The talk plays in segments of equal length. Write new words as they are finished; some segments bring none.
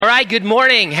Hi, good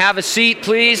morning. Have a seat,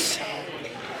 please.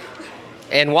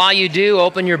 And while you do,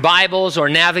 open your Bibles or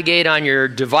navigate on your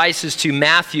devices to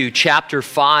Matthew chapter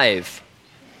 5.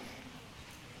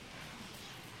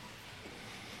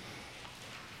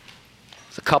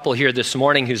 There's a couple here this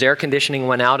morning whose air conditioning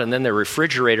went out and then their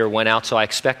refrigerator went out, so I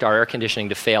expect our air conditioning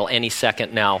to fail any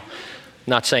second now.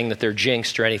 Not saying that they're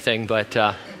jinxed or anything, but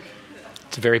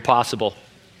it's very possible.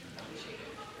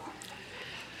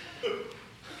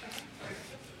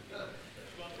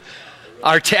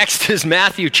 Our text is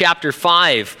Matthew chapter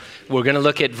 5. We're going to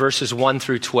look at verses 1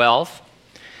 through 12.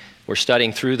 We're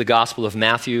studying through the Gospel of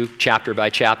Matthew chapter by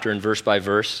chapter and verse by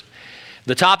verse.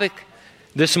 The topic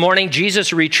this morning,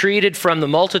 Jesus retreated from the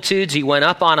multitudes. He went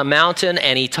up on a mountain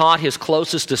and he taught his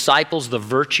closest disciples the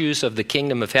virtues of the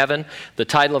kingdom of heaven. The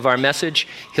title of our message,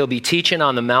 he'll be teaching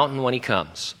on the mountain when he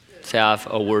comes. Let's have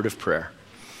a word of prayer.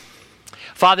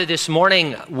 Father, this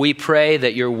morning we pray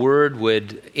that your word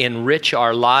would enrich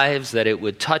our lives, that it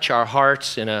would touch our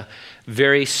hearts in a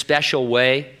very special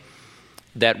way,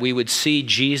 that we would see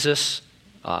Jesus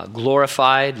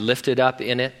glorified, lifted up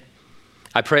in it.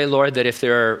 I pray, Lord, that if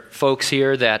there are folks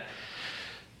here that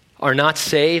are not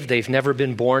saved, they've never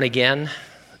been born again,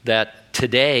 that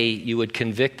today you would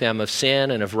convict them of sin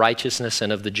and of righteousness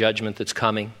and of the judgment that's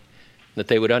coming, that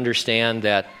they would understand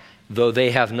that though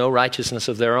they have no righteousness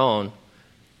of their own,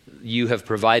 you have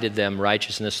provided them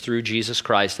righteousness through Jesus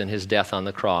Christ and his death on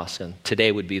the cross, and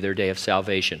today would be their day of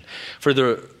salvation. For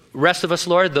the rest of us,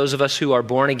 Lord, those of us who are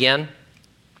born again,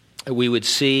 we would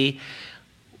see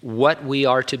what we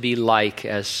are to be like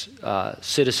as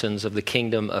citizens of the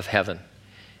kingdom of heaven,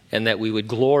 and that we would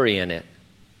glory in it,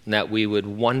 and that we would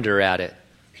wonder at it,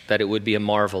 that it would be a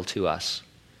marvel to us.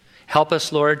 Help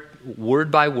us, Lord,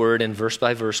 word by word and verse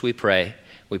by verse, we pray.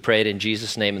 We pray it in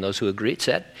Jesus' name, and those who agreed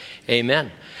said,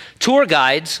 amen. Tour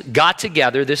guides got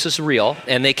together, this is real,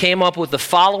 and they came up with the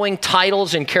following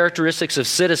titles and characteristics of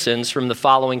citizens from the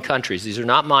following countries. These are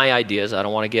not my ideas. I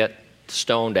don't want to get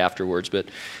stoned afterwards, but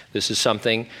this is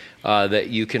something that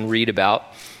you can read about.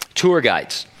 Tour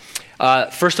guides.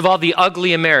 First of all, the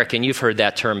ugly American. You've heard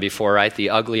that term before, right? The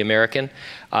ugly American.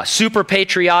 Super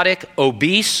patriotic,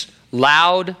 obese,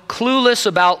 loud, clueless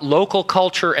about local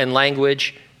culture and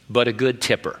language, but a good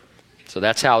tipper. So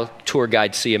that's how tour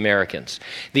guides see Americans.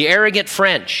 The arrogant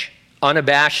French,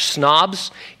 unabashed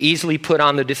snobs, easily put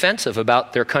on the defensive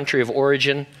about their country of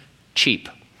origin, cheap.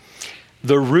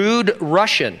 The rude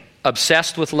Russian,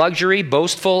 obsessed with luxury,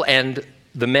 boastful, and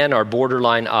the men are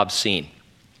borderline obscene.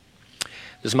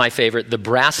 This is my favorite. The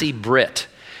brassy Brit,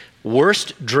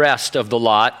 worst dressed of the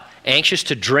lot, anxious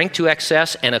to drink to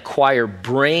excess and acquire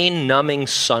brain-numbing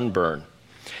sunburn.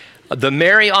 The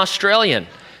merry Australian,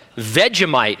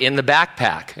 Vegemite in the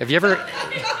backpack. Have you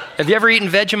ever eaten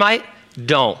Vegemite?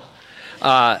 Don't.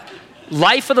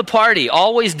 Life of the party,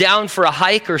 always down for a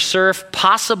hike or surf,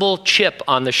 possible chip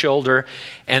on the shoulder.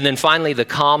 And then finally, the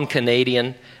calm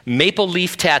Canadian, maple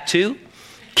leaf tattoo,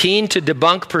 keen to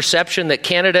debunk perception that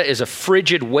Canada is a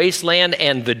frigid wasteland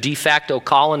and the de facto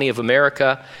colony of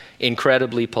America,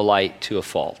 incredibly polite to a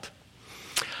fault.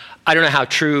 I don't know how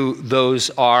true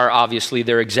those are. Obviously,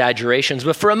 they're exaggerations.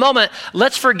 But for a moment,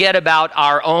 let's forget about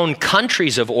our own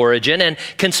countries of origin and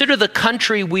consider the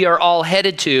country we are all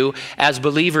headed to as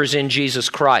believers in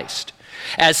Jesus Christ.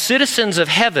 As citizens of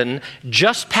heaven,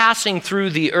 just passing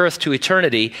through the earth to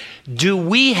eternity, do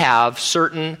we have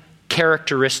certain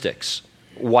characteristics?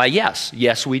 Why, yes.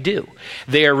 Yes, we do.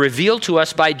 They are revealed to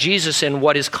us by Jesus in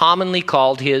what is commonly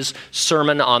called his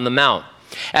Sermon on the Mount.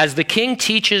 As the King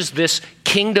teaches this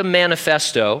kingdom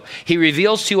manifesto, he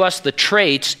reveals to us the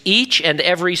traits each and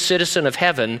every citizen of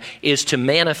heaven is to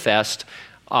manifest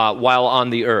while on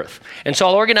the earth. And so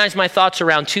I'll organize my thoughts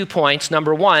around 2 points.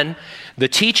 Number one, the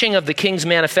teaching of the King's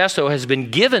manifesto has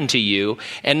been given to you.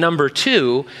 And number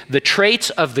two, the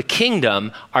traits of the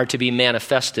kingdom are to be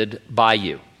manifested by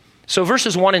you. So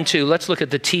verses 1 and 2, let's look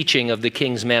at the teaching of the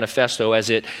King's manifesto as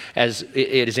it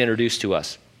is introduced to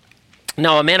us.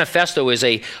 Now, a manifesto is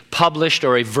a published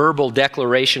or a verbal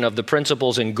declaration of the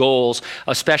principles and goals,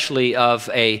 especially of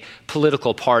a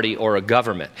political party or a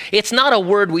government. It's not a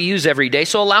word we use every day,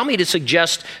 so allow me to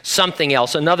suggest something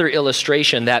else, another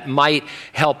illustration that might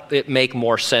help it make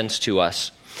more sense to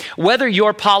us. Whether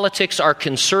your politics are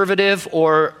conservative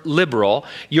or liberal,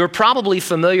 you're probably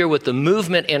familiar with the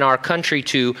movement in our country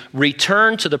to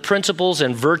return to the principles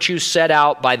and virtues set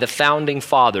out by the founding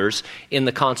fathers in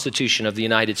the Constitution of the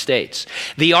United States.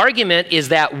 The argument is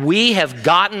that we have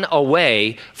gotten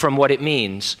away from what it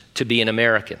means to be an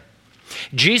American.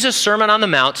 Jesus' Sermon on the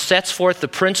Mount sets forth the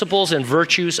principles and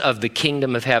virtues of the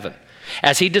kingdom of heaven.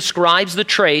 As he describes the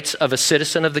traits of a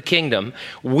citizen of the kingdom,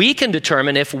 we can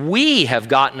determine if we have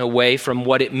gotten away from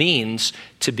what it means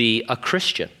to be a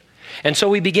Christian. And so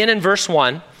we begin in verse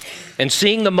 1, and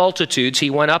seeing the multitudes, he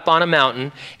went up on a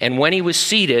mountain, and when he was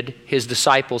seated, his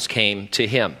disciples came to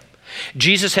him.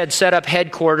 Jesus had set up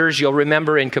headquarters, you'll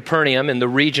remember, in Capernaum in the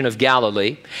region of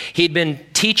Galilee. He'd been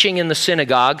teaching in the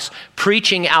synagogues,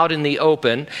 preaching out in the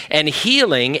open, and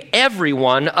healing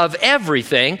everyone of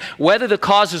everything, whether the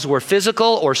causes were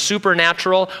physical or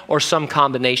supernatural or some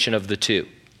combination of the two.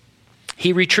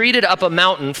 He retreated up a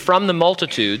mountain from the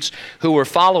multitudes who were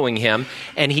following him,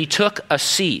 and he took a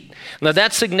seat. Now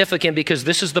that's significant because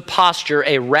this is the posture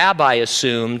a rabbi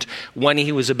assumed when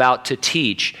he was about to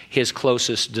teach his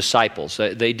closest disciples.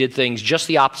 They did things just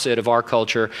the opposite of our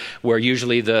culture, where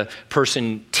usually the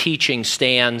person teaching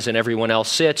stands and everyone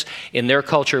else sits. In their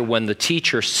culture, when the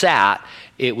teacher sat,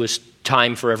 it was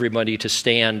time for everybody to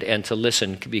stand and to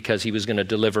listen because he was going to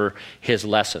deliver his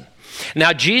lesson.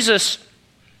 Now Jesus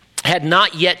had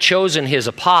not yet chosen his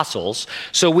apostles,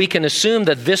 so we can assume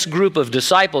that this group of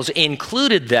disciples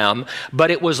included them, but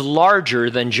it was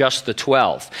larger than just the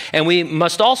 12. And we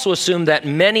must also assume that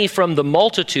many from the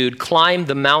multitude climbed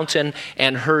the mountain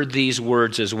and heard these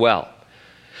words as well.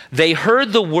 They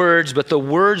heard the words, but the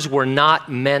words were not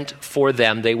meant for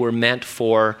them. They were meant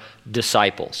for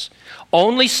disciples.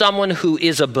 Only someone who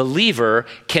is a believer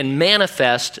can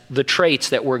manifest the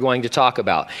traits that we're going to talk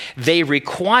about. They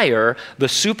require the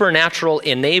supernatural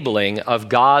enabling of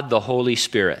God the Holy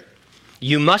Spirit.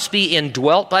 You must be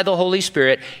indwelt by the Holy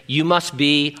Spirit. You must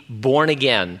be born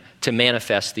again to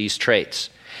manifest these traits.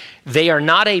 They are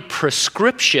not a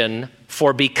prescription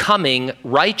for becoming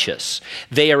righteous.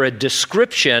 They are a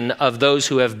description of those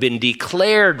who have been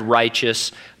declared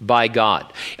righteous by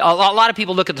God. A lot of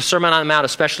people look at the Sermon on the Mount,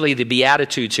 especially the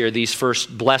Beatitudes here, these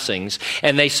first blessings,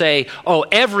 and they say, oh,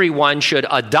 everyone should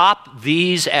adopt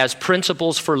these as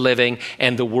principles for living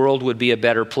and the world would be a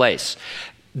better place.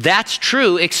 That's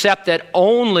true, except that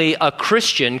only a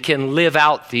Christian can live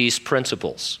out these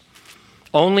principles.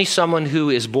 Only someone who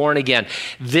is born again.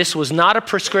 This was not a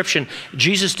prescription.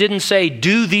 Jesus didn't say,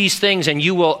 do these things and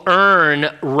you will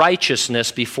earn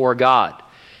righteousness before God.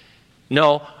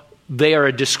 No, they are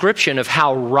a description of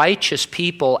how righteous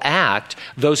people act,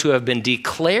 those who have been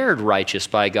declared righteous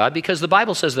by God, because the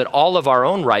Bible says that all of our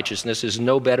own righteousness is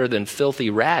no better than filthy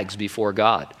rags before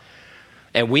God.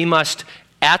 And we must,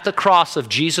 at the cross of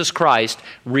Jesus Christ,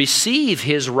 receive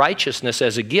his righteousness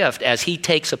as a gift as he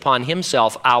takes upon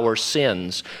himself our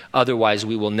sins. Otherwise,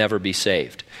 we will never be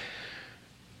saved.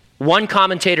 One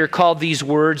commentator called these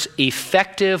words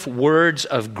effective words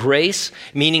of grace,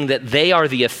 meaning that they are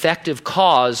the effective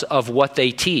cause of what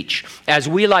they teach. As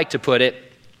we like to put it,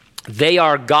 they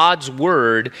are God's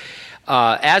word.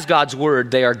 As God's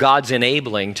word, they are God's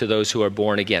enabling to those who are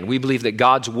born again. We believe that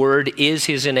God's word is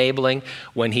his enabling.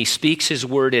 When he speaks his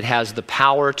word, it has the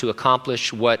power to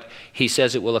accomplish what he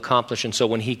says it will accomplish. And so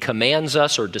when he commands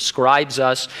us or describes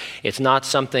us, it's not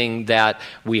something that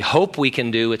we hope we can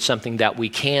do. It's something that we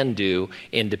can do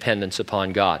in dependence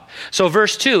upon God. So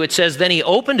verse 2, it says, then he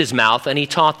opened his mouth and he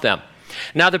taught them.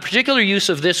 Now, the particular use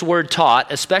of this word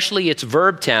taught, especially its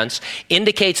verb tense,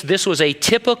 indicates this was a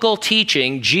typical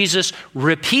teaching Jesus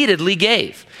repeatedly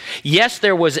gave. Yes,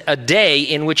 there was a day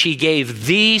in which he gave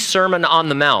the Sermon on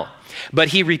the Mount, but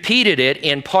he repeated it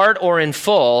in part or in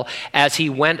full as he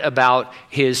went about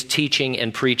his teaching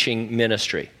and preaching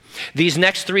ministry. These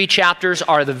next 3 chapters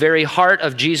are the very heart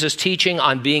of Jesus' teaching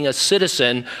on being a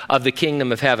citizen of the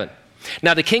kingdom of heaven.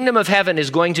 Now, the kingdom of heaven is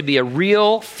going to be a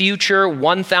real future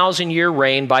 1,000-year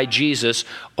reign by Jesus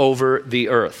over the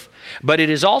earth. But it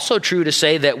is also true to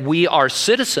say that we are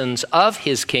citizens of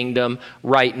his kingdom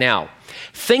right now.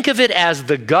 Think of it as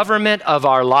the government of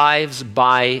our lives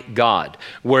by God.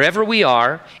 Wherever we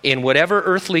are, in whatever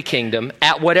earthly kingdom,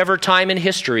 at whatever time in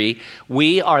history,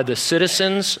 we are the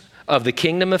citizens of the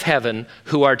kingdom of heaven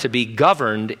who are to be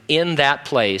governed in that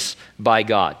place by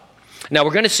God. Now,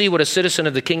 we're going to see what a citizen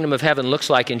of the kingdom of heaven looks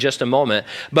like in just a moment.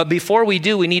 But before we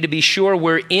do, we need to be sure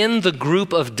we're in the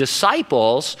group of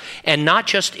disciples and not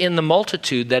just in the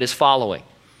multitude that is following.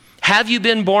 Have you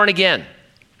been born again?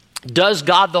 Does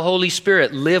God the Holy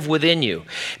Spirit live within you?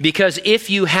 Because if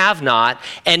you have not,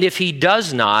 and if he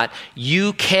does not,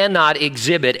 you cannot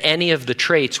exhibit any of the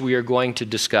traits we are going to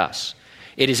discuss.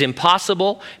 It is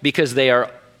impossible because they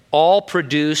are all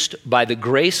produced by the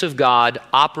grace of God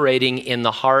operating in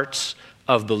the hearts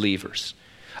of believers.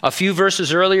 A few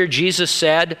verses earlier, Jesus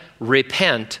said,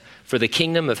 repent, for the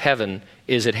kingdom of heaven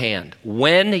is at hand.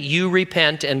 When you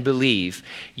repent and believe,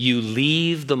 you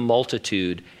leave the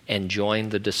multitude and join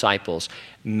the disciples.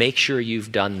 Make sure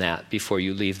you've done that before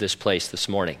you leave this place this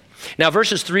morning. Now,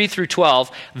 verses 3 through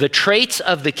 12, the traits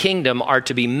of the kingdom are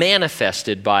to be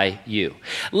manifested by you.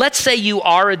 Let's say you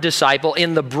are a disciple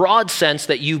in the broad sense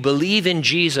that you believe in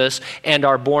Jesus and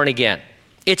are born again.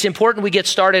 It's important we get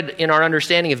started in our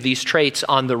understanding of these traits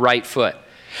on the right foot.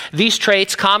 These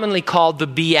traits, commonly called the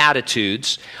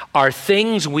Beatitudes, are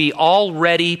things we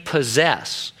already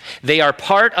possess. They are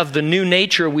part of the new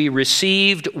nature we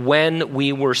received when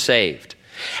we were saved.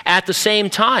 At the same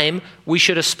time, we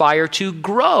should aspire to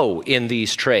grow in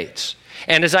these traits.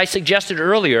 And as I suggested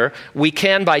earlier, we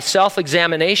can, by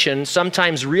self-examination,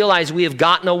 sometimes realize we have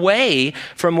gotten away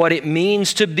from what it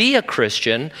means to be a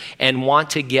Christian and want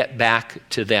to get back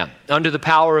to them. Under the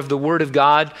power of the Word of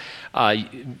God,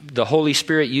 the Holy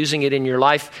Spirit using it in your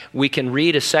life, we can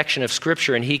read a section of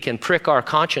Scripture and He can prick our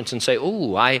conscience and say,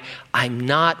 I'm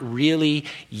not really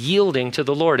yielding to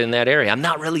the Lord in that area. I'm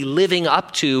not really living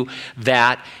up to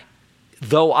that,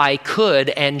 though I could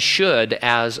and should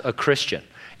as a Christian.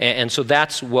 And so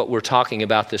that's what we're talking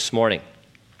about this morning.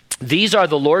 These are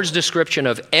the Lord's description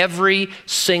of every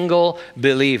single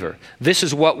believer. This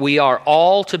is what we are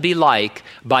all to be like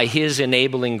by His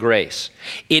enabling grace.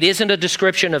 It isn't a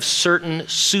description of certain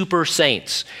super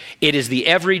saints. It is the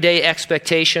everyday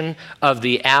expectation of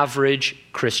the average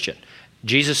Christian.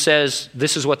 Jesus says,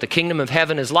 this is what the kingdom of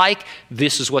heaven is like.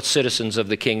 This is what citizens of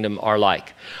the kingdom are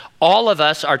like. All of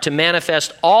us are to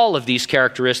manifest all of these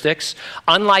characteristics.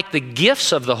 Unlike the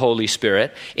gifts of the Holy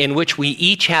Spirit, in which we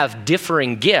each have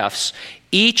differing gifts,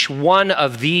 each one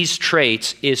of these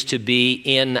traits is to be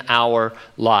in our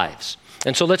lives.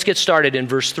 And so let's get started in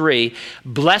verse 3.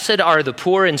 Blessed are the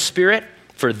poor in spirit,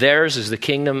 for theirs is the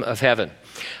kingdom of heaven.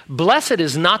 Blessed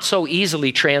is not so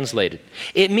easily translated.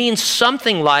 It means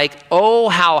something like, oh,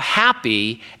 how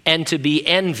happy and to be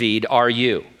envied are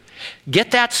you. Get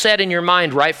that set in your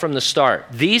mind right from the start.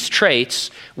 These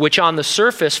traits, which on the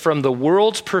surface from the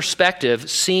world's perspective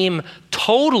seem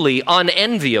totally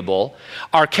unenviable,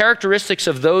 are characteristics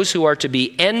of those who are to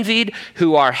be envied,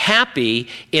 who are happy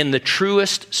in the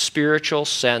truest spiritual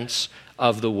sense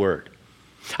of the word.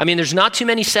 I mean, there's not too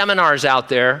many seminars out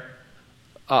there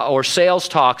or sales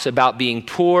talks about being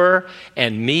poor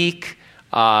and meek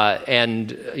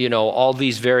and, all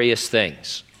these various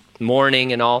things,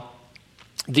 mourning and all.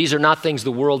 These are not things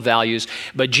the world values,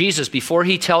 but Jesus, before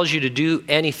He tells you to do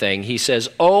anything, He says,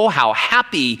 oh, how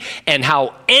happy and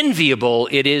how enviable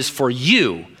it is for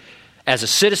you as a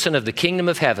citizen of the kingdom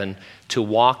of heaven to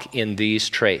walk in these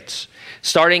traits.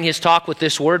 Starting His talk with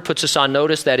this word puts us on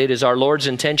notice that it is our Lord's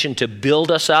intention to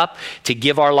build us up, to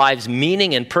give our lives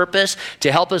meaning and purpose,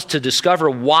 to help us to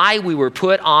discover why we were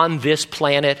put on this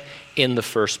planet in the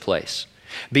first place.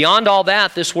 Beyond all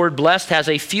that, this word blessed has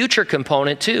a future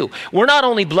component too. We're not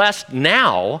only blessed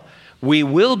now, we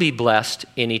will be blessed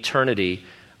in eternity,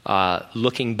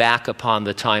 looking back upon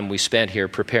the time we spent here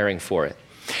preparing for it.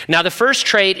 Now, the first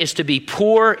trait is to be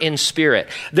poor in spirit.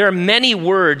 There are many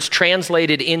words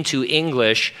translated into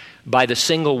English by the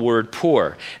single word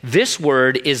poor. This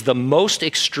word is the most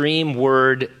extreme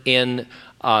word in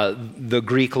the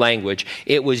Greek language.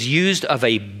 It was used of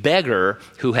a beggar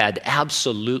who had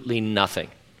absolutely nothing.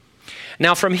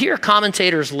 Now, from here,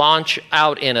 commentators launch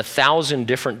out in 1,000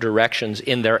 different directions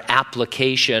in their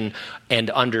application and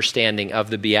understanding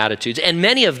of the Beatitudes, and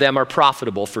many of them are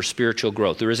profitable for spiritual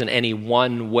growth. There isn't any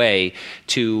one way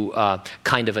to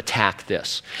kind of attack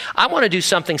this. I want to do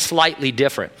something slightly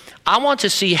different. I want to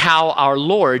see how our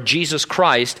Lord, Jesus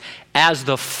Christ, as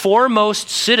the foremost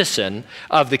citizen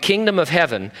of the kingdom of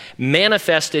heaven,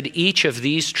 manifested each of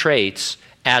these traits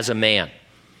as a man.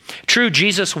 True,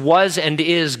 Jesus was and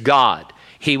is God.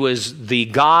 He was the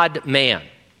God-man.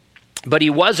 But He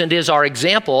was and is our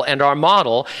example and our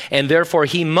model, and therefore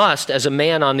He must, as a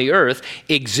man on the earth,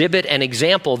 exhibit and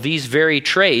example these very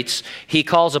traits He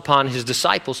calls upon His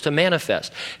disciples to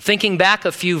manifest. Thinking back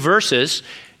a few verses,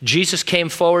 Jesus came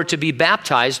forward to be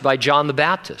baptized by John the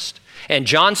Baptist. And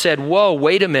John said, whoa,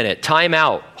 wait a minute, time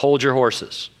out, hold your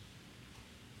horses.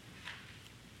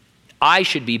 I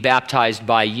should be baptized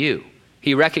by you.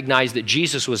 He recognized that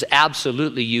Jesus was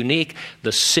absolutely unique,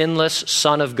 the sinless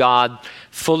Son of God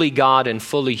and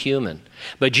fully human.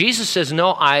 But Jesus says,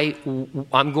 no,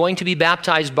 I'm going to be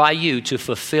baptized by you to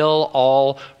fulfill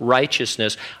all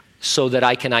righteousness so that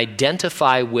I can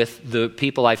identify with the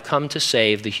people I've come to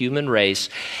save, the human race,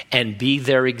 and be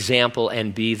their example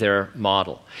and be their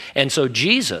model. And so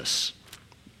Jesus,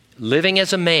 living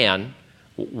as a man,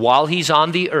 while he's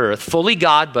on the earth, fully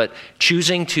God, but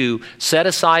choosing to set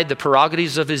aside the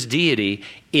prerogatives of his deity,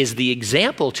 is the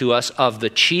example to us of the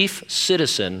chief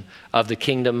citizen of the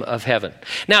kingdom of heaven.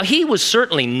 Now, he was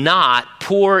certainly not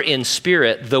poor in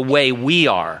spirit the way we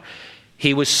are.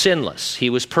 He was sinless.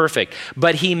 He was perfect.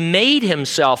 But he made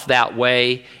himself that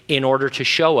way in order to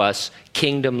show us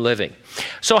kingdom living.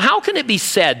 So how can it be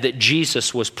said that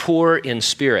Jesus was poor in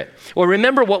spirit? Well,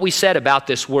 remember what we said about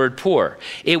this word poor.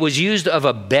 It was used of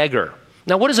a beggar.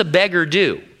 Now, what does a beggar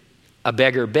do? A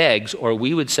beggar begs, or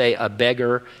we would say a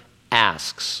beggar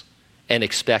asks and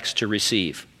expects to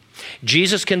receive.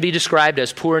 Jesus can be described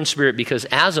as poor in spirit because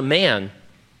as a man,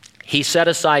 he set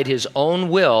aside his own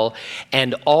will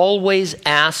and always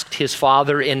asked his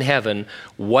Father in heaven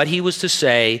what he was to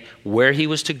say, where he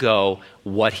was to go,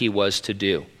 what he was to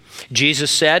do. Jesus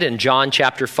said in John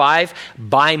chapter 5,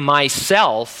 "By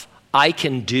myself I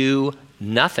can do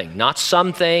nothing." Not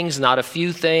some things, not a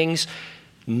few things,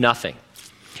 nothing.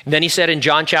 And then he said in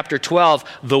John chapter 12,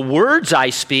 "The words I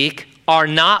speak are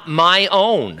not my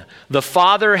own. The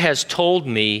Father has told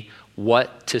me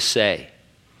what to say."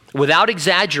 Without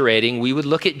exaggerating, we would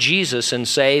look at Jesus and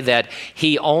say that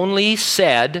he only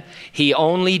said, he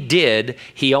only did,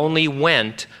 he only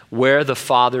went where the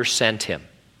Father sent him.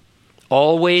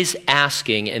 Always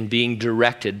asking and being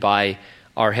directed by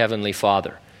our Heavenly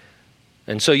Father.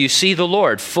 And so you see the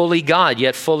Lord, fully God,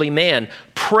 yet fully man,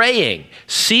 praying,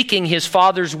 seeking his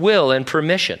Father's will and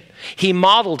permission. He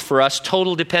modeled for us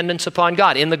total dependence upon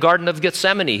God. In the Garden of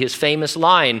Gethsemane, his famous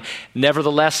line,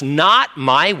 "Nevertheless, not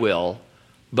my will,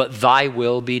 but thy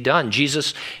will be done."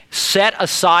 Jesus set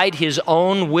aside his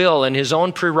own will and his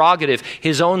own prerogative,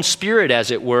 his own spirit,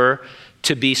 as it were,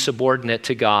 to be subordinate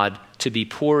to God, to be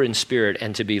poor in spirit,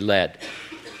 and to be led.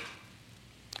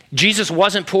 Jesus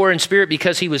wasn't poor in spirit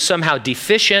because he was somehow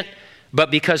deficient,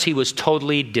 but because he was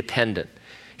totally dependent.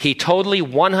 He totally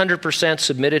 100%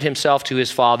 submitted himself to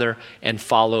his Father and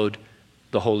followed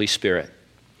the Holy Spirit.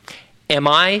 Am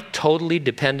I totally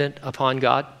dependent upon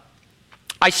God?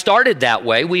 I started that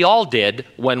way. We all did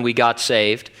when we got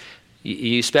saved.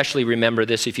 You especially remember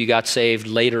this if you got saved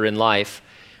later in life,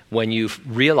 when you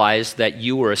realized that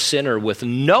you were a sinner with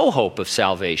no hope of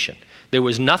salvation. There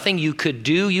was nothing you could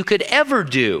do, you could ever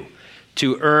do,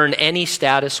 to earn any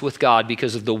status with God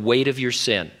because of the weight of your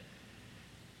sin.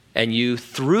 And you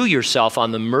threw yourself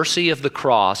on the mercy of the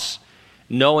cross,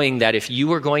 knowing that if you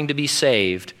were going to be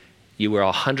saved, you were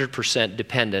 100%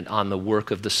 dependent on the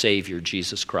work of the Savior,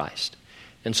 Jesus Christ.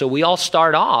 And so we all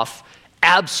start off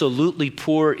absolutely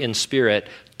poor in spirit,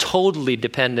 totally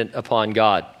dependent upon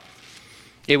God.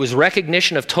 It was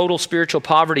recognition of total spiritual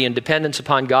poverty and dependence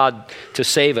upon God to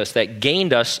save us that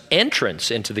gained us entrance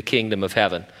into the kingdom of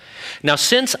heaven. Now,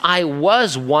 since I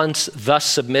was once thus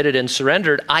submitted and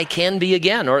surrendered, I can be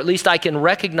again, or at least I can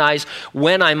recognize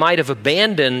when I might have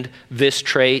abandoned this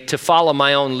trait to follow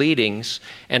my own leadings,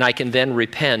 and I can then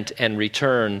repent and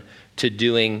return to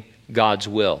doing God's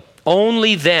will.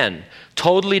 Only then,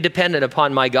 totally dependent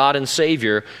upon my God and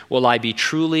Savior, will I be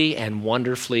truly and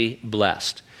wonderfully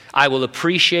blessed. I will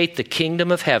appreciate the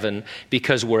kingdom of heaven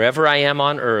because wherever I am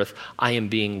on earth, I am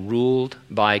being ruled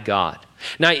by God.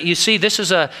 Now, you see, this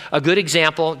is a good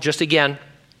example, just again,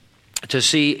 to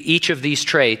see each of these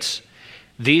traits.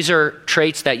 These are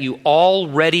traits that you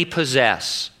already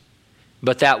possess,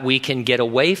 but that we can get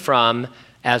away from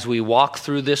as we walk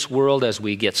through this world, as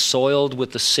we get soiled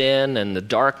with the sin and the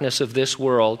darkness of this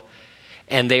world.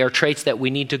 And they are traits that we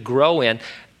need to grow in.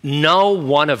 No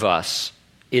one of us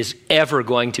is ever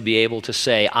going to be able to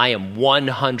say, I am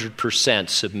 100%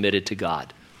 submitted to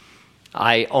God.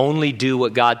 I only do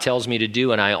what God tells me to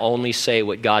do, and I only say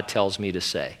what God tells me to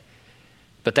say.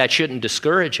 But that shouldn't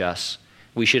discourage us.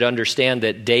 We should understand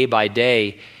that day by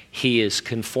day, He is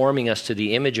conforming us to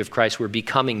the image of Christ. We're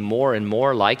becoming more and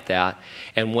more like that.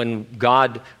 And when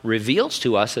God reveals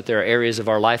to us that there are areas of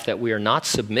our life that we are not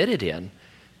submitted in,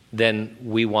 then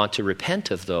we want to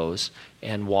repent of those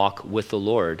and walk with the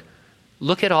Lord.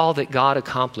 Look at all that God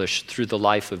accomplished through the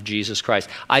life of Jesus Christ.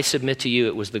 I submit to you,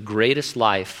 it was the greatest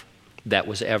life that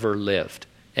was ever lived.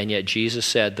 And yet Jesus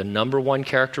said the number one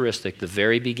characteristic, the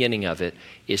very beginning of it,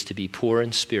 is to be poor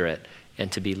in spirit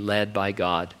and to be led by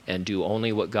God and do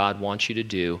only what God wants you to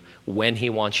do, when He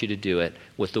wants you to do it,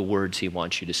 with the words He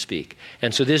wants you to speak.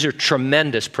 And so these are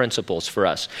tremendous principles for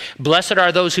us. Blessed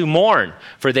are those who mourn,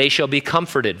 for they shall be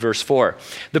comforted, verse 4.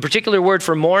 The particular word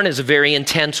for mourn is a very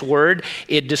intense word.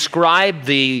 It described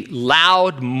the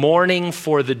loud mourning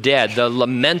for the dead, the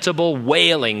lamentable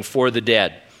wailing for the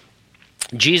dead.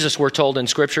 Jesus, we're told in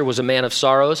Scripture, was a man of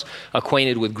sorrows,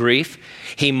 acquainted with grief.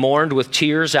 He mourned with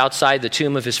tears outside the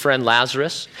tomb of his friend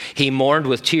Lazarus. He mourned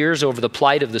with tears over the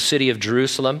plight of the city of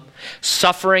Jerusalem.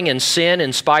 Suffering and sin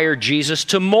inspired Jesus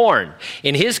to mourn.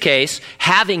 In his case,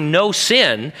 having no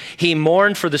sin, he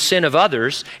mourned for the sin of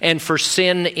others and for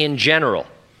sin in general.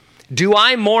 Do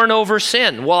I mourn over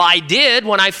sin? Well, I did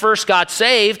when I first got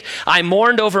saved. I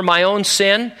mourned over my own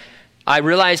sin. I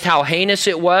realized how heinous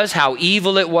it was, how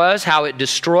evil it was, how it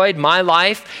destroyed my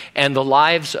life and the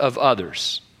lives of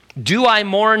others. Do I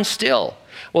mourn still?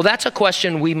 Well, that's a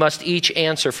question we must each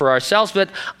answer for ourselves, but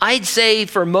I'd say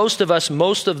for most of us,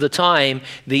 most of the time,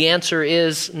 the answer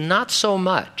is not so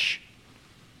much.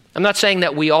 I'm not saying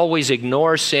that we always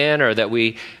ignore sin or that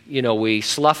we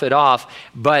slough it off,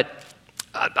 but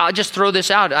I'll just throw this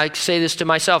out. I say this to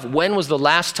myself. When was the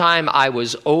last time I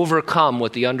was overcome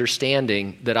with the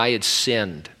understanding that I had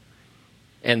sinned?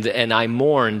 And I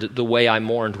mourned the way I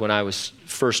mourned when I was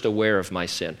first aware of my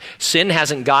sin. Sin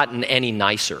hasn't gotten any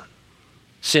nicer.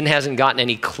 Sin hasn't gotten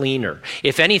any cleaner.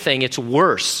 If anything, it's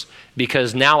worse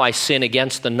because now I sin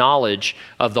against the knowledge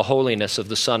of the holiness of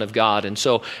the Son of God. And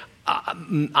so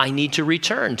I need to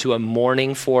return to a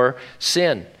mourning for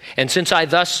sin. And since I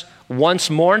thus once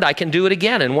mourned, I can do it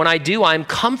again. And when I do, I'm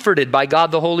comforted by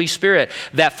God the Holy Spirit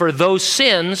that for those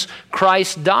sins,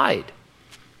 Christ died.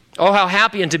 Oh, how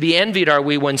happy and to be envied are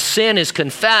we when sin is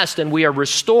confessed and we are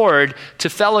restored to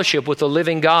fellowship with the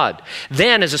living God.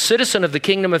 Then, as a citizen of the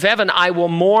kingdom of heaven, I will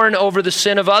mourn over the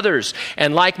sin of others.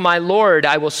 And like my Lord,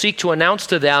 I will seek to announce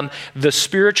to them the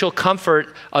spiritual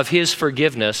comfort of his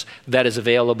forgiveness that is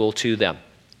available to them.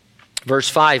 Verse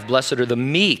 5, blessed are the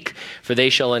meek, for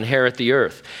they shall inherit the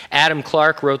earth. Adam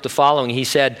Clarke wrote the following. He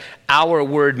said, our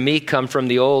word meek come from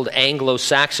the old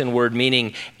Anglo-Saxon word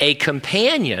meaning a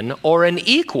companion or an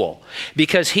equal,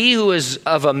 because he who is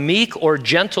of a meek or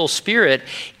gentle spirit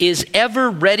is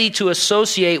ever ready to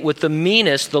associate with the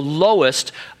meanest, the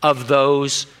lowest of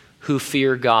those who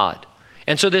fear God.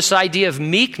 And so this idea of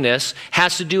meekness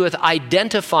has to do with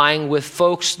identifying with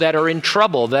folks that are in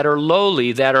trouble, that are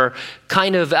lowly, that are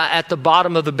kind of at the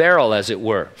bottom of the barrel, as it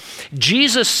were.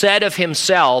 Jesus said of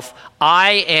himself,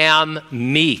 I am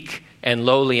meek and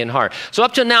lowly in heart. So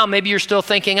up to now, maybe you're still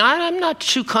thinking, I'm not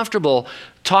too comfortable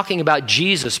talking about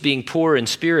Jesus being poor in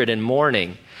spirit and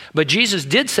mourning. But Jesus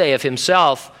did say of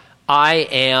himself, I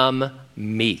am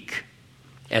meek.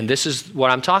 And this is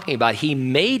what I'm talking about. He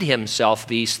made himself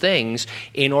these things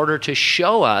in order to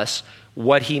show us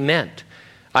what he meant.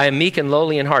 I am meek and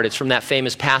lowly in heart. It's from that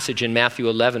famous passage in Matthew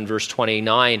 11, verse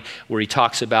 29, where he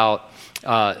talks about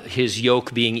his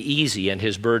yoke being easy and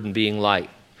his burden being light.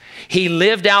 He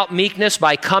lived out meekness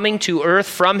by coming to earth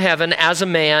from heaven as a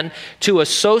man to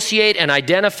associate and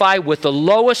identify with the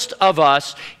lowest of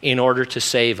us in order to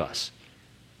save us.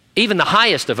 Even the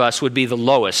highest of us would be the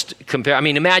lowest.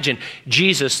 Imagine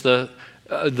Jesus,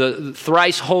 the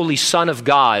thrice holy Son of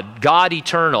God, God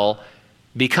eternal,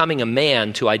 becoming a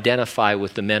man to identify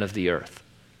with the men of the earth.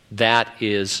 That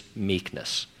is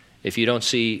meekness. If you don't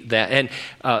see that, and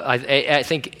I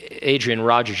think Adrian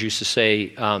Rogers used to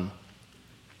say,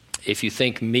 if you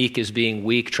think meek is being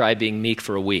weak, try being meek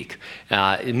for a week.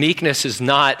 Meekness is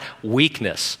not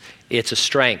weakness. It's a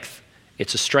strength.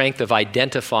 It's a strength of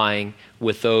identifying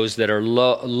with those that are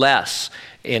less,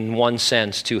 in one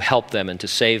sense, to help them and to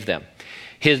save them.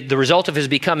 The result of his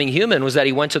becoming human was that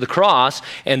he went to the cross,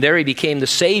 and there he became the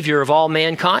Savior of all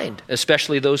mankind,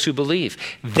 especially those who believe.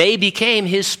 They became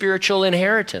his spiritual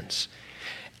inheritance.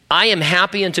 I am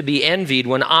happy and to be envied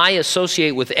when I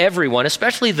associate with everyone,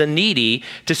 especially the needy,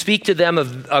 to speak to them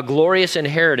of a glorious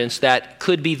inheritance that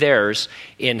could be theirs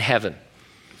in heaven.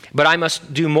 But I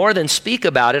must do more than speak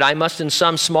about it. I must in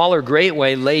some small or great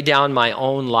way lay down my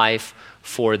own life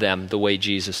for them the way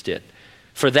Jesus did.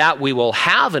 For that we will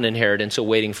have an inheritance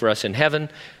awaiting for us in heaven,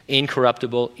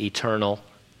 incorruptible, eternal,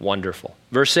 wonderful.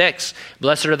 Verse 6,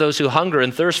 blessed are those who hunger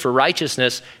and thirst for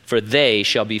righteousness, for they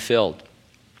shall be filled.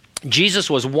 Jesus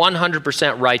was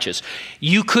 100% righteous.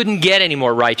 You couldn't get any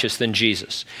more righteous than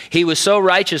Jesus. He was so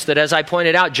righteous that, as I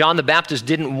pointed out, John the Baptist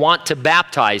didn't want to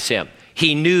baptize him.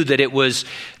 He knew that it was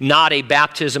not a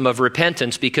baptism of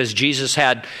repentance because Jesus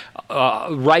had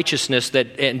righteousness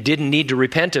and didn't need to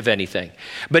repent of anything.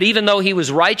 But even though he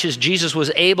was righteous, Jesus was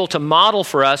able to model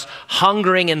for us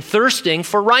hungering and thirsting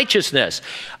for righteousness.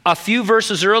 A few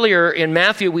verses earlier in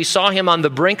Matthew, we saw him on the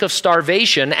brink of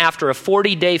starvation after a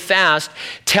 40-day fast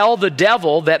tell the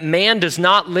devil that man does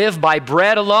not live by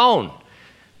bread alone.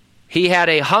 He had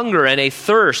a hunger and a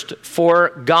thirst for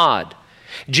God.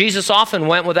 Jesus often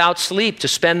went without sleep to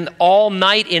spend all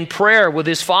night in prayer with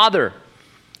his Father.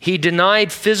 He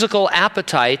denied physical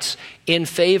appetites in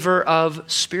favor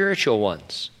of spiritual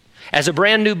ones. As a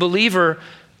brand new believer,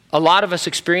 a lot of us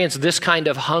experience this kind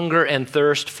of hunger and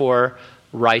thirst for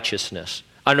righteousness.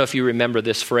 I don't know if you remember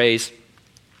this phrase.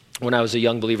 When I was a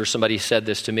young believer, somebody said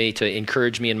this to me to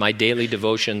encourage me in my daily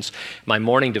devotions, my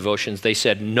morning devotions. They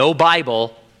said, no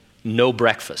Bible, no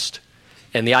breakfast.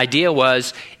 And the idea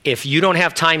was, if you don't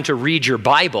have time to read your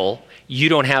Bible, you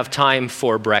don't have time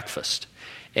for breakfast.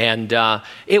 And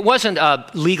it wasn't a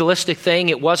legalistic thing.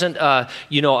 It wasn't, a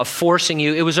forcing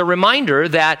you. It was a reminder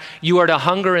that you are to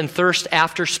hunger and thirst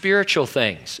after spiritual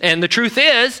things. And the truth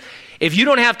is, if you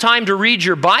don't have time to read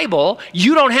your Bible,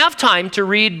 you don't have time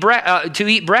to eat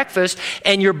breakfast,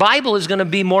 and your Bible is going to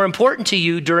be more important to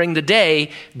you during the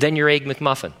day than your Egg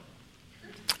McMuffin.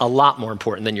 A lot more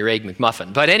important than your Egg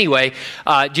McMuffin. But anyway,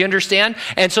 do you understand?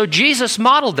 And so Jesus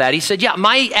modeled that. He said, yeah,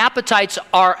 my appetites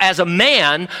are, as a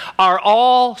man, are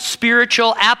all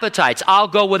spiritual appetites. I'll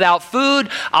go without food.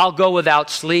 I'll go without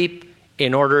sleep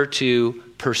in order to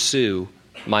pursue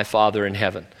my Father in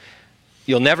heaven.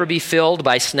 You'll never be filled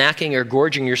by snacking or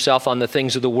gorging yourself on the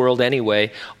things of the world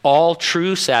anyway. All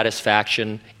true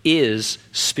satisfaction is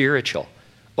spiritual.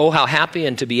 Oh, how happy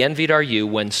and to be envied are you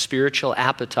when spiritual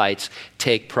appetites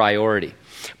take priority.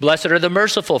 Blessed are the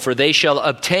merciful, for they shall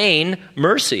obtain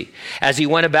mercy. As he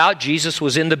went about, Jesus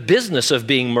was in the business of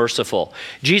being merciful.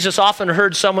 Jesus often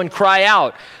heard someone cry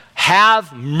out,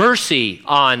 have mercy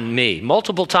on me.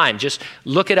 Multiple times. Just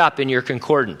look it up in your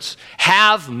concordance.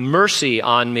 Have mercy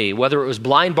on me. Whether it was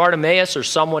blind Bartimaeus or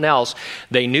someone else,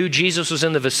 they knew Jesus was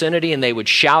in the vicinity and they would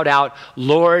shout out,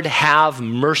 Lord, have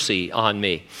mercy on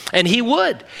me. And he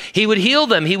would. He would heal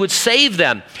them. He would save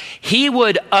them. He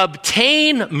would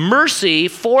obtain mercy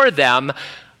for them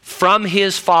from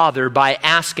his Father by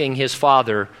asking his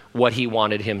Father what he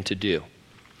wanted him to do.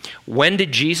 When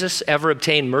did Jesus ever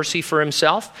obtain mercy for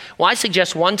himself? Well, I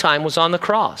suggest one time was on the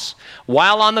cross.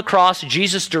 While on the cross,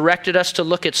 Jesus directed us to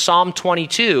look at Psalm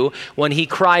 22 when he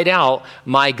cried out,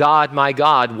 my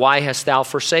God, why hast thou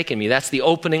forsaken me? That's the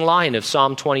opening line of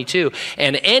Psalm 22.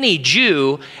 And any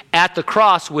Jew at the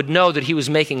cross would know that he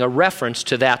was making a reference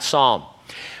to that psalm.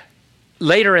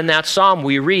 Later in that psalm,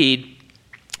 we read,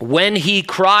 when he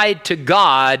cried to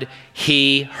God,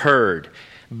 he heard.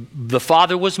 The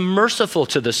Father was merciful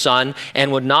to the Son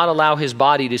and would not allow his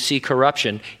body to see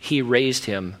corruption. He raised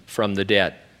him from the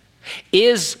dead.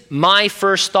 Is my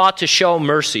first thought to show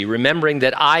mercy, remembering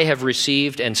that I have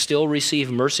received and still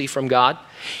receive mercy from God?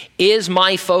 Is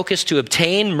my focus to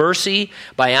obtain mercy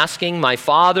by asking my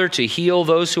Father to heal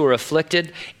those who are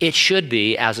afflicted? It should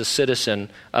be as a citizen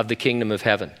of the kingdom of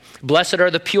heaven. Blessed are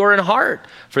the pure in heart,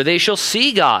 for they shall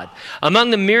see God.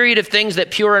 Among the myriad of things that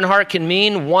pure in heart can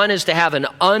mean, one is to have an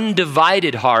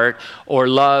undivided heart or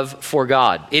love for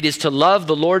God. It is to love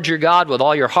the Lord your God with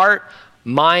all your heart,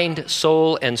 mind,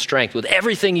 soul, and strength, with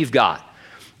everything you've got.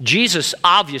 Jesus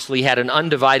obviously had an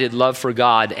undivided love for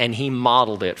God, and he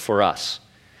modeled it for us.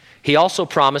 He also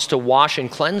promised to wash and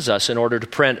cleanse us in order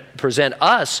to present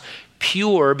us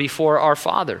pure before our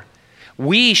Father.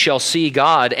 We shall see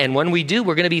God, and when we do,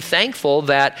 we're going to be thankful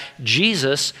that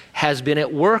Jesus has been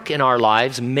at work in our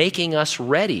lives, making us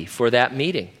ready for that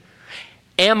meeting.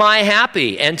 Am I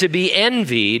happy and to be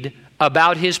envied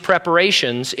about his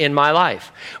preparations in my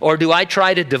life? Or do I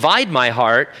try to divide my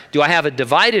heart? Do I have a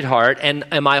divided heart, and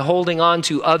am I holding on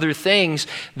to other things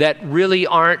that really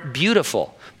aren't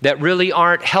beautiful, that really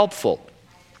aren't helpful?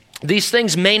 These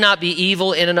things may not be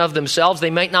evil in and of themselves.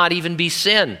 They might not even be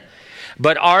sin.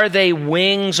 But are they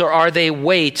wings or are they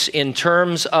weights in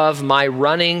terms of my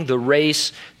running the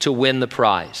race to win the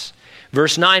prize?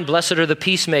 Verse 9, blessed are the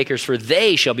peacemakers, for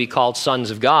they shall be called sons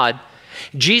of God.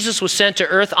 Jesus was sent to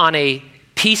earth on a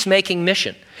peacemaking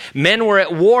mission. Men were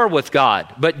at war with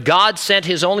God, but God sent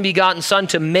his only begotten Son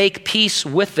to make peace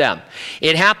with them.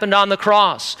 It happened on the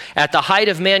cross. At the height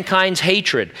of mankind's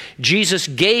hatred, Jesus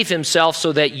gave himself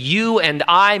so that you and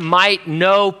I might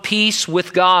know peace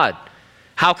with God.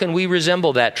 How can we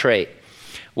resemble that trait?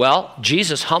 Well,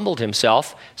 Jesus humbled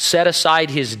himself, set aside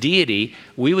his deity.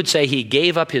 We would say he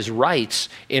gave up his rights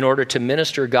in order to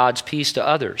minister God's peace to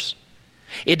others.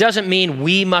 It doesn't mean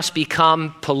we must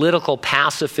become political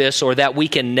pacifists or that we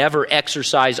can never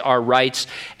exercise our rights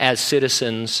as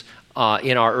citizens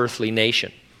in our earthly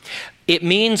nation. It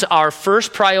means our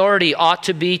first priority ought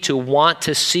to be to want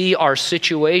to see our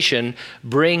situation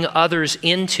bring others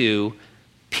into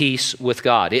peace with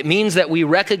God. It means that we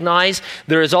recognize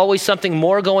there is always something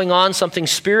more going on, something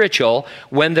spiritual,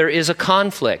 when there is a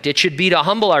conflict. It should be to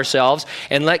humble ourselves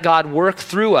and let God work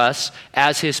through us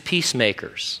as his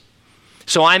peacemakers.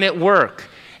 So I'm at work,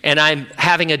 and I'm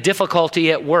having a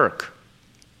difficulty at work.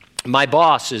 My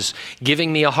boss is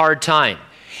giving me a hard time.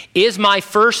 Is my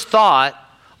first thought,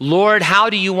 Lord,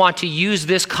 how do you want to use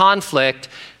this conflict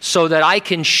so that I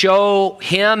can show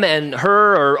him and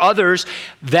her or others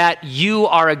that you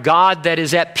are a God that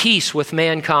is at peace with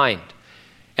mankind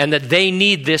and that they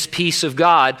need this peace of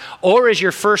God? Or is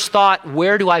your first thought,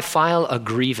 where do I file a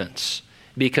grievance?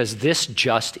 Because this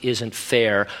just isn't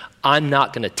fair. I'm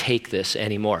not going to take this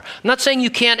anymore. I'm not saying you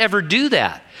can't ever do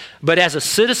that, but as a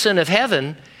citizen of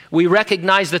heaven, we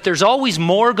recognize that there's always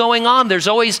more going on. There's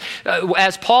always,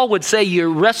 as Paul would say,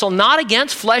 you wrestle not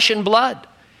against flesh and blood.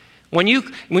 When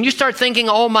you start thinking,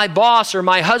 oh, my boss or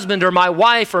my husband or my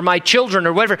wife or my children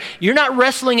or whatever, you're not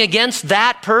wrestling against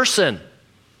that person.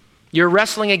 You're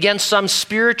wrestling against some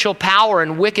spiritual power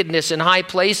and wickedness in high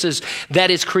places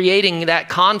that is creating that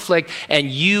conflict,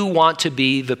 and you want to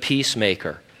be the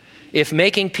peacemaker. If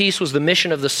making peace was the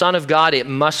mission of the Son of God, it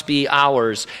must be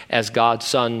ours as God's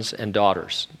sons and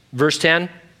daughters. Verse 10,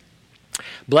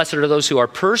 blessed are those who are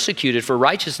persecuted for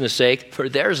righteousness' sake, for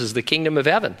theirs is the kingdom of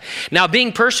heaven. Now,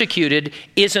 being persecuted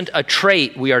isn't a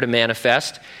trait we are to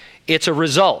manifest. It's a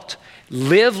result.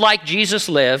 Live like Jesus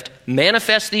lived,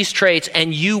 manifest these traits,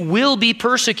 and you will be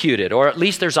persecuted, or at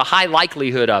least there's a high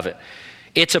likelihood of it.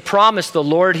 It's a promise the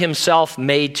Lord himself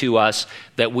made to us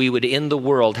that we would in the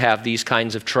world have these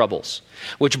kinds of troubles.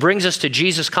 Which brings us to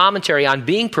Jesus' commentary on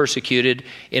being persecuted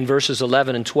in verses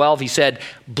 11 and 12. He said,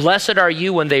 blessed are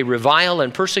you when they revile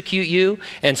and persecute you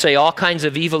and say all kinds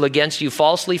of evil against you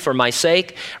falsely for my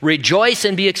sake. Rejoice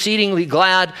and be exceedingly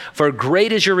glad, for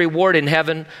great is your reward in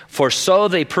heaven, for so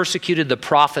they persecuted the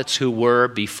prophets who were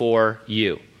before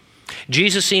you.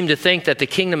 Jesus seemed to think that the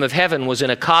kingdom of heaven was in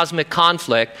a cosmic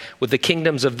conflict with the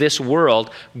kingdoms of this world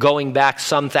going back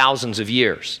some thousands of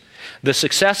years. The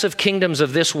successive kingdoms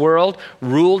of this world,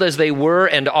 ruled as they were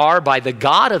and are by the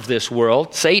god of this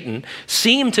world, Satan,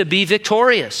 seem to be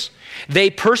victorious. They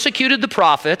persecuted the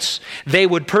prophets, they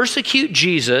would persecute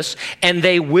Jesus, and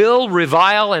they will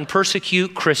revile and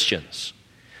persecute Christians.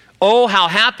 Oh, how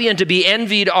happy and to be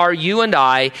envied are you and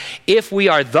I if we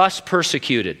are thus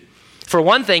persecuted. For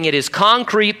one thing, it is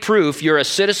concrete proof you're a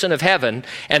citizen of heaven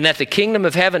and that the kingdom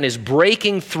of heaven is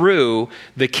breaking through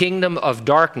the kingdom of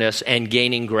darkness and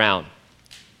gaining ground.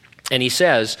 And he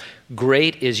says,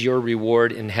 great is your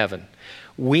reward in heaven.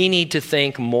 We need to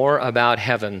think more about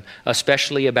heaven,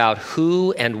 especially about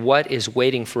who and what is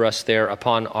waiting for us there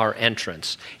upon our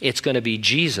entrance. It's going to be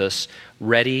Jesus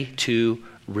ready to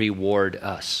reward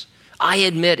us. I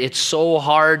admit it's so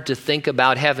hard to think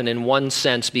about heaven in one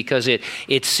sense because it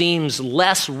seems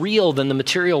less real than the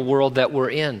material world that we're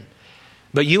in.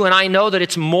 But you and I know that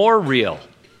it's more real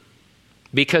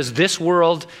because this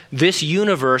world, this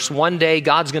universe, one day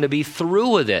God's going to be through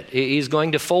with it. He's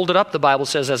going to fold it up, the Bible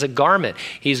says, as a garment.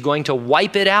 He's going to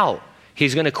wipe it out.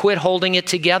 He's going to quit holding it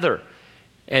together.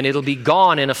 And it'll be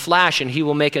gone in a flash, and he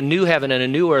will make a new heaven and a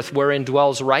new earth wherein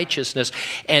dwells righteousness.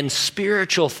 And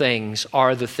spiritual things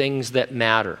are the things that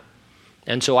matter.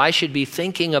 And so I should be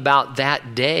thinking about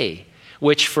that day,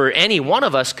 which for any one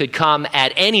of us could come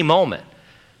at any moment.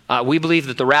 We believe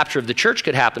that the rapture of the church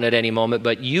could happen at any moment,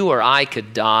 but you or I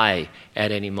could die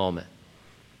at any moment.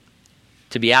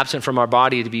 To be absent from our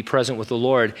body, to be present with the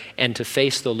Lord, and to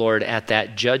face the Lord at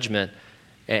that judgment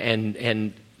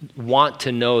and want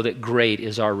to know that great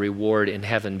is our reward in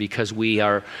heaven because we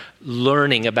are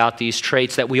learning about these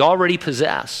traits that we already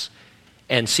possess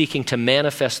and seeking to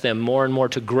manifest them more and more,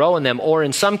 to grow in them, or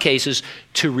in some cases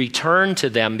to return to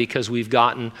them because we've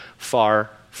gotten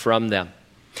far from them.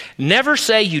 Never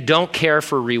say you don't care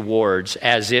for rewards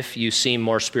as if you seem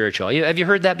more spiritual. Have you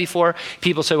heard that before?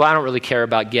 People say, well, I don't really care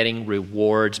about getting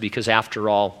rewards because after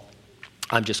all,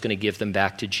 I'm just going to give them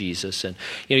back to Jesus. And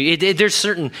there's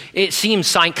certain, it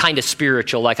seems kind of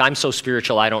spiritual, like I'm so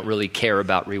spiritual I don't really care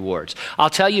about rewards. I'll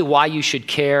tell you why you should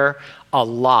care a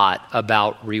lot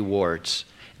about rewards.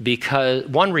 Because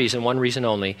one reason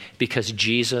only, because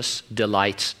Jesus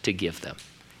delights to give them.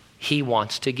 He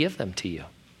wants to give them to you.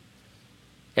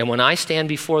 And when I stand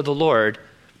before the Lord,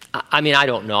 I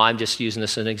don't know, I'm just using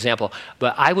this as an example,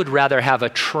 but I would rather have a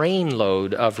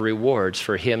trainload of rewards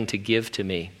for him to give to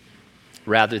me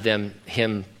rather than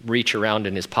him reach around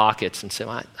in his pockets and say,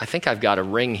 well, I think I've got a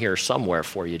ring here somewhere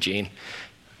for you, Gene.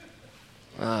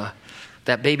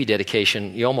 That baby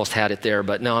dedication, you almost had it there,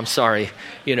 but no, I'm sorry.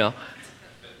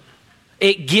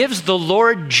 It gives the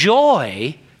Lord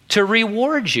joy to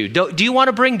reward you. Do you want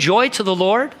to bring joy to the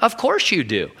Lord? Of course you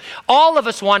do. All of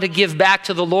us want to give back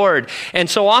to the Lord. And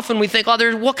so often we think,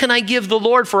 what can I give the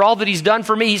Lord for all that he's done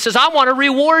for me? He says, I want to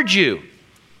reward you.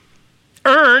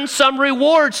 Earn some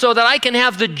reward so that I can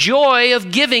have the joy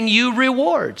of giving you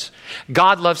rewards.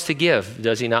 God loves to give,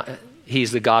 does he not?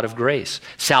 He's the God of grace.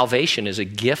 Salvation is a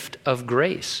gift of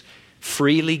grace,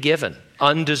 freely given,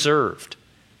 undeserved,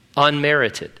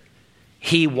 unmerited.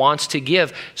 He wants to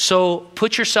give. So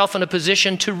put yourself in a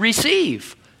position to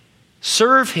receive.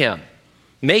 Serve him.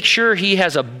 Make sure he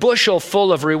has a bushel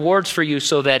full of rewards for you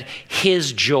so that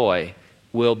his joy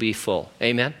will be full.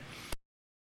 Amen?